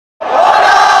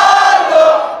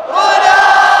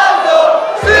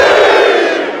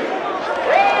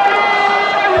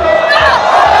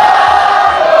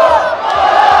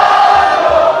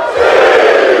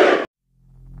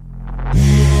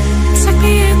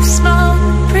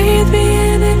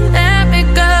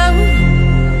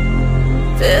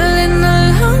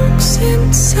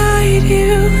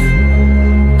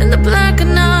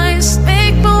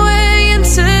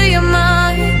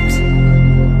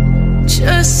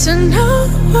to know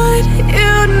what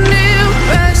you knew.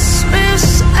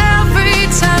 Restless every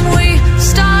time we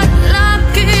start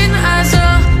looking as a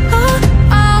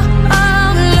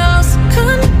lost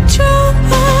control.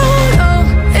 Oh,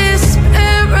 it's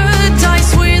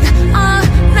paradise with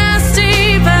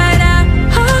honesty, but I'm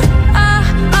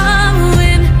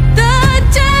in the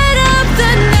dead of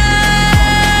the night.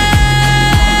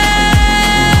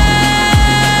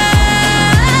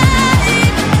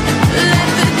 Let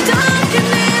the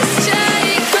darkness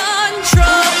take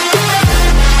control.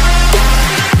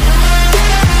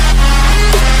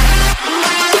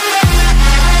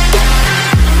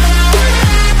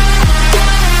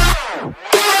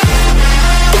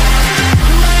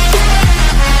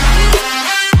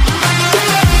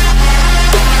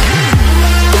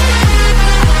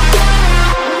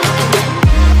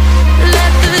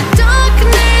 Let the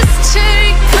darkness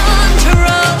take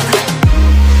control.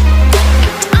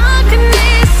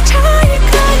 Darkness take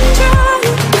control.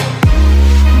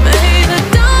 May the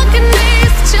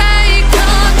darkness take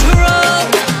control.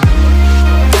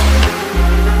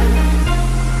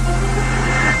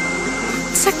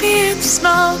 Take me in the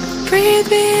smoke, breathe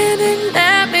me in and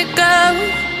let me go.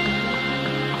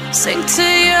 Sink to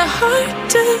your heart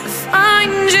to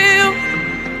find you.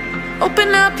 Open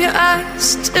up your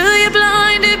eyes till you're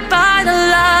blinded by the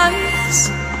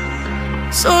lies,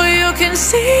 so you can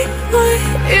see what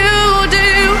you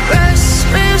do.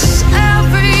 Restless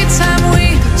every time we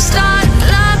start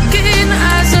looking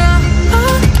as a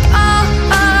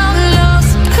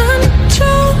lost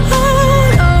control.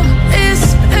 Oh, it's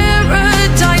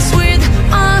paradise with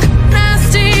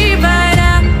honesty, but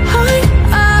I'm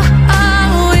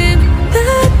in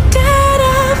the dead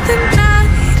of the night.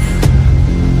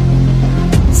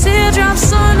 Teardrops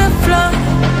on the floor,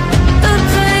 the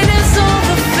pain is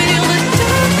over. Feel the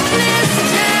darkness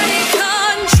take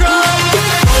control.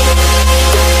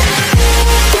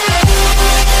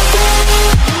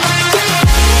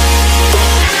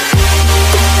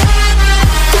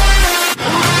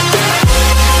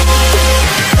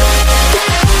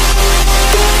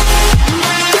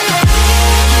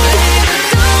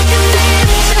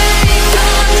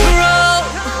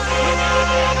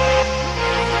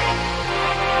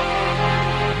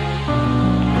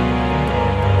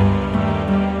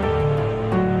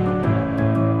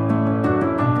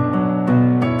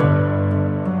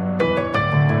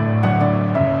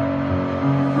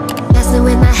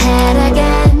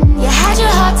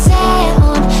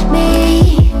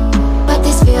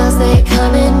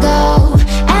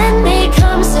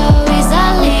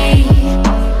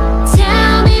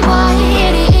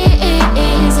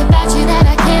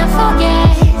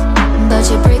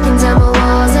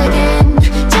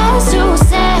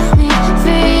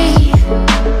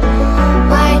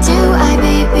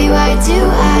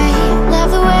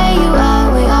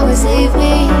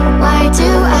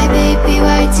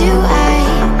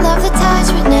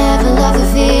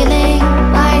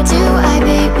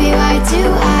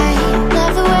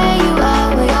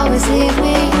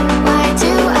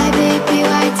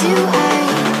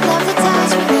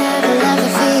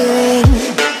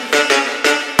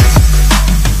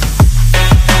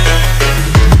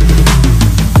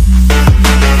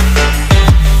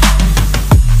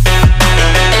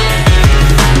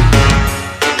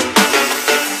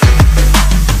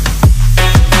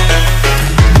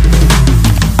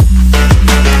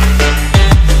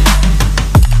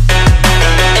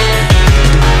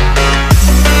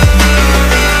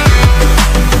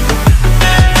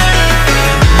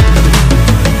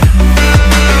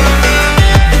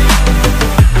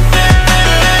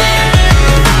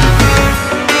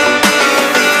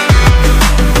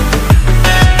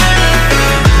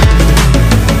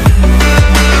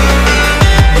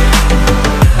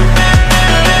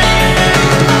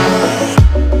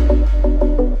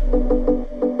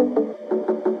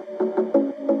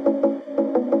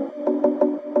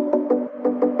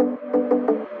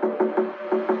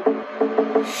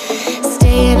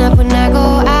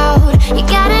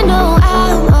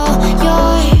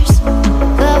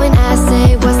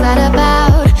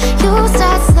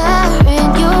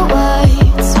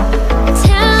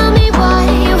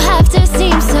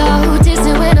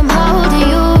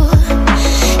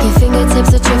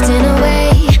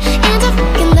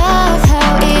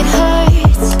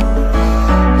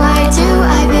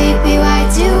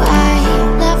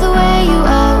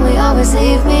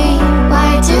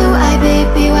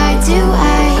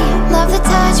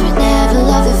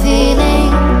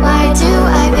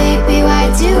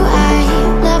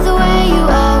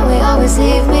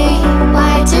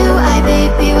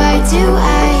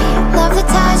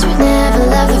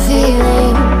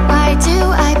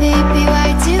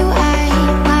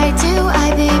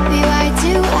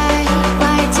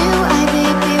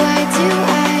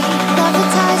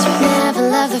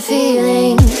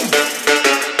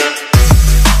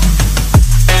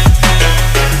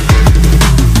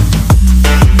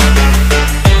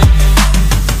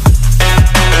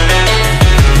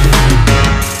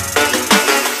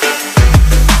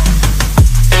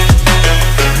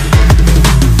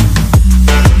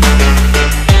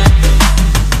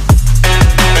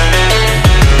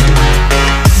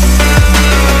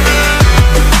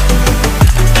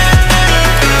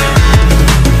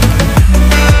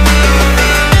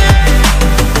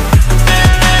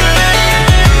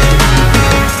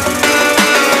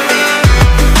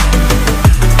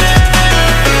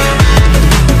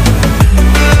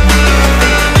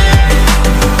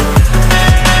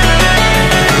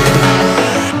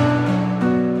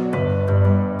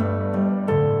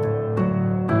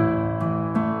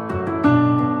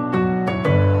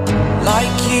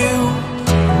 like you.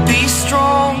 Be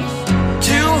strong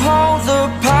to hold the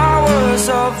powers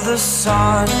of the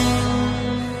sun.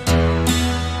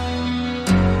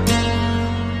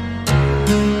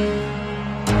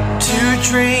 To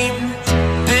dream,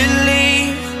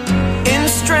 believe in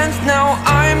strength. Now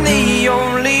I'm the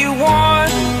only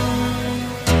one,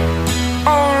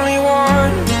 only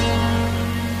one.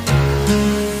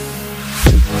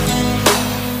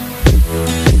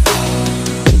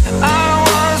 I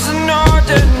was an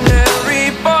ordinary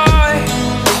boy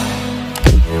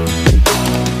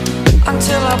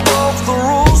until I broke the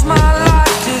rules. My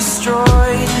life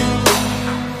destroyed,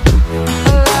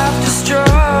 a life destroyed.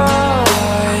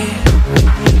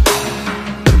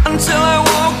 Until I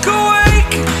walk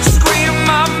awake, scream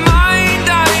my mind,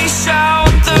 I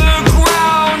shout, the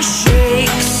ground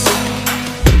shakes.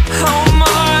 How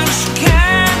much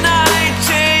can I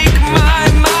take? My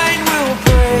mind will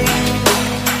break.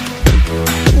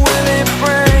 Will it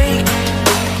break?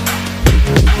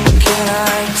 Can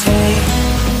I take?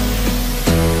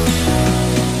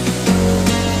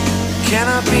 Can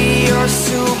I be your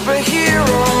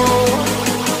superhero?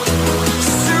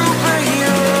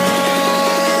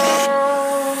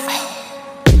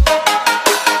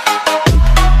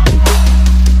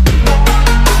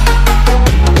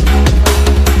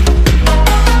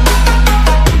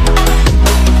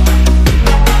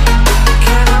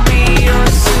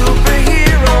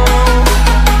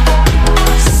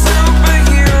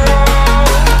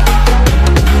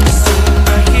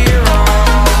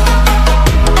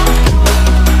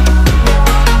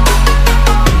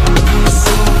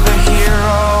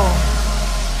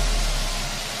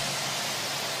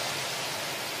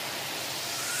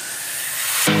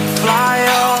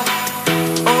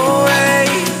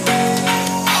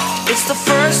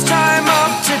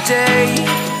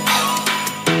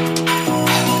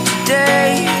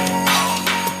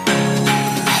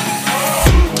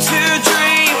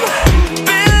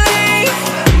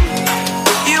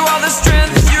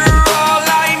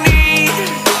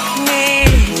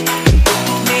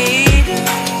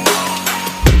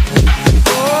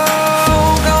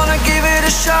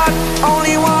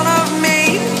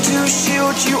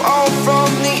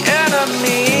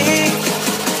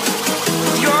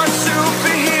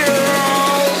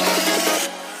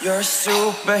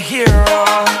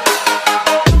 Superhero.